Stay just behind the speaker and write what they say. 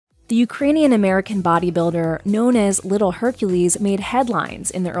The Ukrainian-American bodybuilder known as Little Hercules made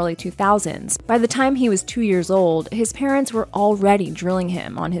headlines in the early 2000s. By the time he was 2 years old, his parents were already drilling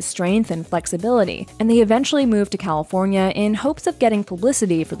him on his strength and flexibility, and they eventually moved to California in hopes of getting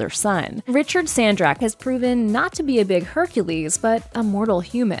publicity for their son. Richard Sandrak has proven not to be a big Hercules, but a mortal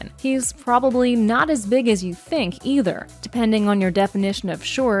human. He's probably not as big as you think either. Depending on your definition of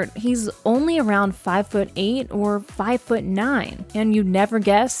short, he's only around 5'8" or 5'9", and you'd never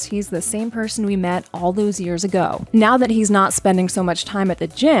guess he's the same person we met all those years ago. Now that he's not spending so much time at the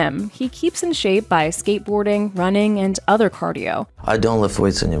gym, he keeps in shape by skateboarding, running, and other cardio. I don't lift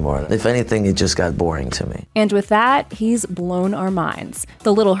weights anymore. If anything, it just got boring to me. And with that, he's blown our minds.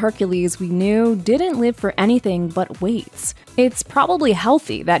 The Little Hercules we knew didn't live for anything but weights. It's probably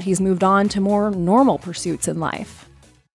healthy that he's moved on to more normal pursuits in life.